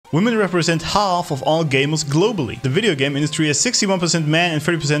Women represent half of all gamers globally. The video game industry has 61% men and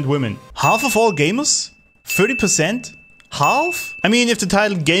 30% women. Half of all gamers? 30%? Half? I mean, if the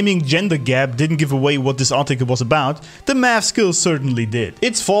title Gaming Gender Gap didn't give away what this article was about, the math skills certainly did.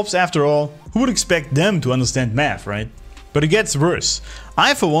 It's Forbes after all. Who would expect them to understand math, right? But it gets worse.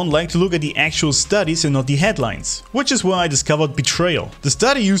 I for one like to look at the actual studies and not the headlines, which is where I discovered betrayal. The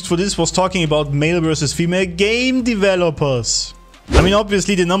study used for this was talking about male versus female game developers. I mean,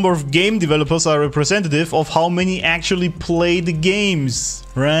 obviously the number of game developers are representative of how many actually play the games,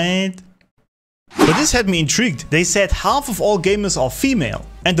 right? But this had me intrigued. They said half of all gamers are female.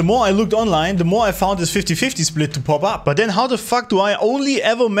 And the more I looked online, the more I found this 50-50 split to pop up. But then how the fuck do I only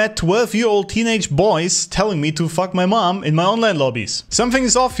ever met 12-year-old teenage boys telling me to fuck my mom in my online lobbies? Something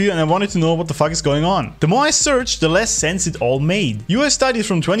is off here and I wanted to know what the fuck is going on. The more I searched, the less sense it all made. US studies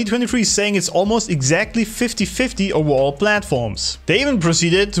from 2023 saying it's almost exactly 50-50 over all platforms. They even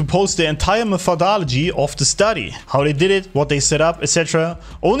proceeded to post the entire methodology of the study. How they did it, what they set up, etc.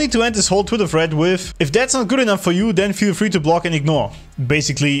 Only to end this whole Twitter thread with, if that's not good enough for you, then feel free to block and ignore.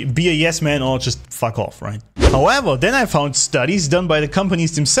 Basically, be a yes man or just fuck off, right? However, then I found studies done by the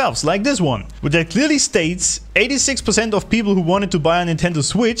companies themselves, like this one, which that clearly states 86% of people who wanted to buy a Nintendo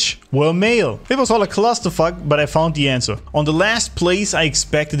Switch were male. It was all a clusterfuck, but I found the answer. On the last place I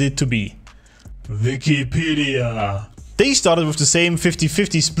expected it to be. Wikipedia. They started with the same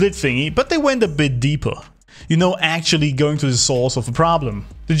 50-50 split thingy, but they went a bit deeper. You know, actually going to the source of the problem.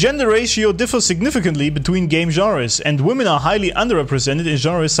 The gender ratio differs significantly between game genres, and women are highly underrepresented in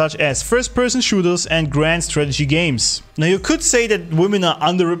genres such as first-person shooters and grand strategy games. Now you could say that women are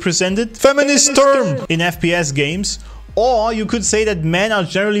underrepresented, feminist term, in FPS games, or you could say that men are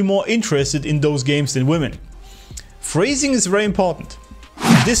generally more interested in those games than women. Phrasing is very important.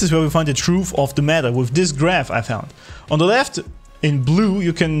 And this is where we find the truth of the matter with this graph I found. On the left, in blue,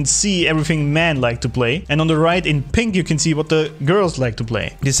 you can see everything men like to play, and on the right in pink you can see what the girls like to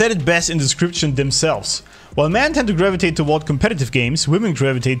play. They said it best in the description themselves. While men tend to gravitate toward competitive games, women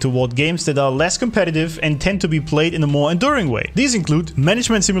gravitate toward games that are less competitive and tend to be played in a more enduring way. These include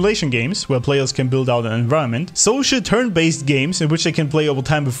management simulation games, where players can build out an environment, social turn-based games in which they can play over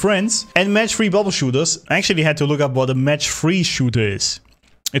time with friends, and match-free bubble shooters. I actually had to look up what a match-free shooter is.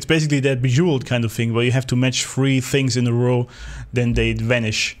 It's basically that Bejeweled kind of thing, where you have to match 3 things in a row, then they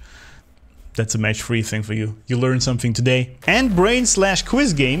vanish. That's a match-free thing for you. You learned something today. And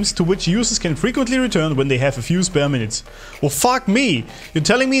brain/quiz games, to which users can frequently return when they have a few spare minutes. Well, fuck me! You're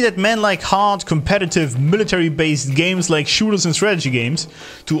telling me that men like hard, competitive, military-based games like shooters and strategy games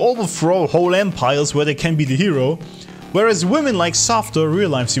to overthrow whole empires where they can be the hero, whereas women like softer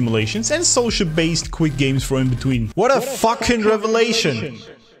real-life simulations and social-based quick games for in between. What a fucking revelation!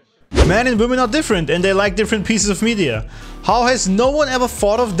 Men and women are different and they like different pieces of media. How has no one ever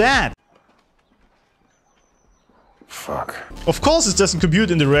thought of that? Fuck. Of course it doesn't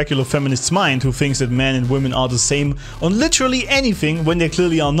compute in the regular feminist's mind who thinks that men and women are the same on literally anything when they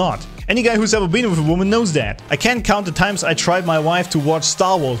clearly are not. Any guy who's ever been with a woman knows that. I can't count the times I tried my wife to watch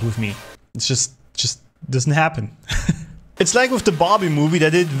Star Wars with me. It's just doesn't happen. It's like with the Barbie movie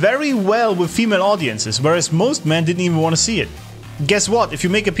that did very well with female audiences, whereas most men didn't even want to see it. Guess what? If you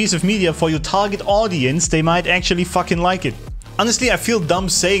make a piece of media for your target audience, they might actually fucking like it. Honestly, I feel dumb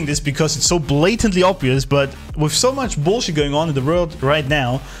saying this because it's so blatantly obvious, but with so much bullshit going on in the world right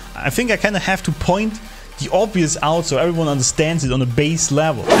now, I think I kinda have to point the obvious out so everyone understands it on a base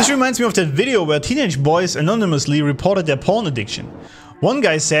level. This reminds me of that video where teenage boys anonymously reported their porn addiction. One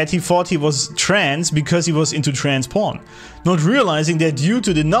guy said he thought he was trans because he was into trans porn, not realizing that due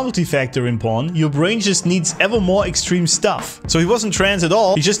to the novelty factor in porn, your brain just needs ever more extreme stuff. So he wasn't trans at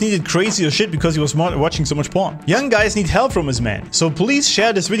all, he just needed crazier shit because he was watching so much porn. Young guys need help from his man, so please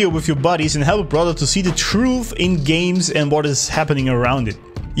share this video with your buddies and help a brother to see the truth in games and what is happening around it.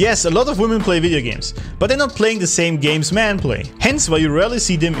 Yes, a lot of women play video games, but they're not playing the same games men play. Hence why you rarely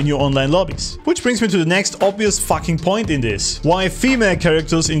see them in your online lobbies. Which brings me to the next obvious fucking point in this. Why female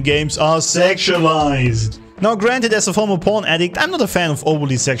characters in games are sexualized. Now granted, as a former porn addict, I'm not a fan of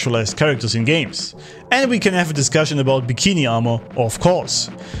overly sexualized characters in games. And we can have a discussion about bikini armor, of course.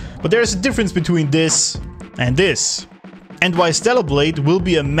 But there is a difference between this and this. And why Stellar Blade will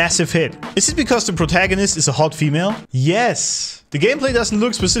be a massive hit. Is it because the protagonist is a hot female? Yes. The gameplay doesn't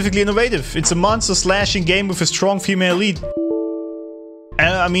look specifically innovative. It's a monster slashing game with a strong female lead.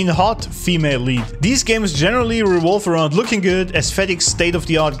 I mean hot female lead. These games generally revolve around looking good, aesthetic,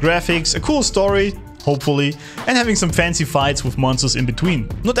 state-of-the-art graphics, a cool story, hopefully, and having some fancy fights with monsters in between.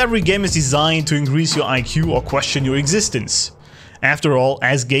 Not every game is designed to increase your IQ or question your existence. After all,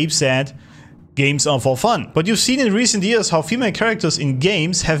 as Gabe said, Games are for fun. But you've seen in recent years how female characters in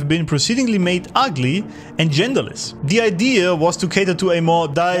games have been proceedingly made ugly and genderless. The idea was to cater to a more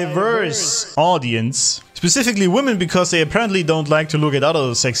diverse audience. Specifically women, because they apparently don't like to look at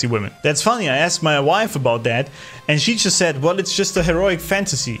other sexy women. That's funny, I asked my wife about that and she just said, well, it's just a heroic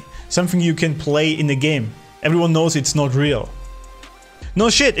fantasy. Something you can play in the game. Everyone knows it's not real. No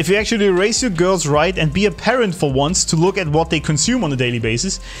shit, if you actually raise your girls right and be a parent for once to look at what they consume on a daily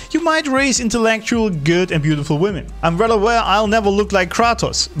basis, you might raise intellectual, good and beautiful women. I'm well aware I'll never look like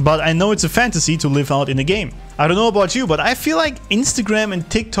Kratos, but I know it's a fantasy to live out in a game. I don't know about you, but I feel like Instagram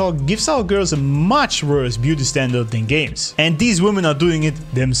and TikTok gives our girls a much worse beauty standard than games. And these women are doing it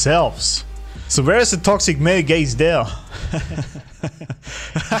themselves. So where is the toxic male gaze there?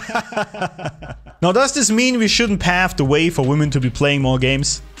 Now, does this mean we shouldn't pave the way for women to be playing more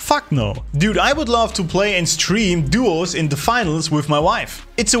games? Fuck no. Dude, I would love to play and stream duos in the finals with my wife.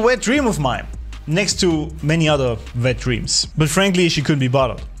 It's a wet dream of mine. Next to many other wet dreams. But frankly, she couldn't be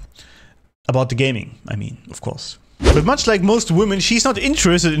bothered. About the gaming, I mean, of course. But much like most women, she's not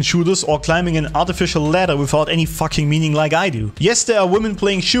interested in shooters or climbing an artificial ladder without any fucking meaning like I do. Yes, there are women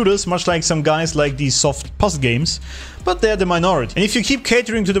playing shooters, much like some guys like these soft puzzle games, but they're the minority. And if you keep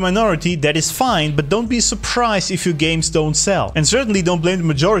catering to the minority, that is fine, but don't be surprised if your games don't sell. And certainly don't blame the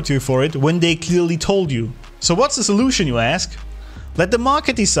majority for it when they clearly told you. So what's the solution, you ask? Let the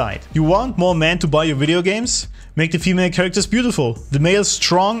market decide. You want more men to buy your video games? Make the female characters beautiful, the males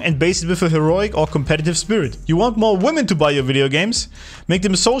strong and based with a heroic or competitive spirit. You want more women to buy your video games? Make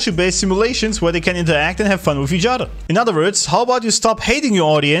them social-based simulations where they can interact and have fun with each other. In other words, how about you stop hating your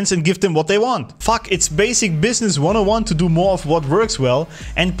audience and give them what they want? Fuck, it's basic business 101 to do more of what works well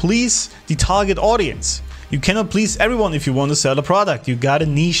and please the target audience. You cannot please everyone if you want to sell a product, you gotta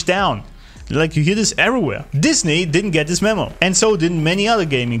niche down. Like, you hear this everywhere. Disney didn't get this memo, and so didn't many other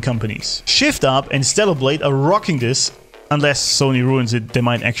gaming companies. Shift Up and Stellar Blade are rocking this. Unless Sony ruins it, they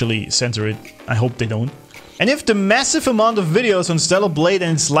might actually censor it. I hope they don't. And if the massive amount of videos on Stellar Blade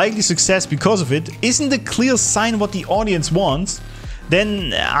and its likely success because of it isn't a clear sign what the audience wants,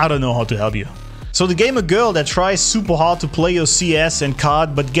 then I don't know how to help you. So the gamer girl that tries super hard to play your CS and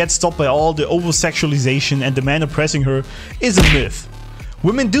COD but gets stopped by all the over-sexualization and the man oppressing her is a myth.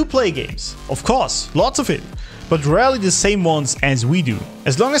 Women do play games, of course, lots of it, but rarely the same ones as we do.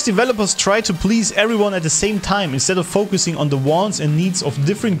 As long as developers try to please everyone at the same time instead of focusing on the wants and needs of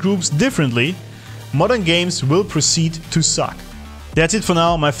different groups differently, modern games will proceed to suck. That's it for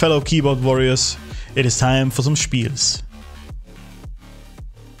now, my fellow keyboard warriors. It is time for some Spiels.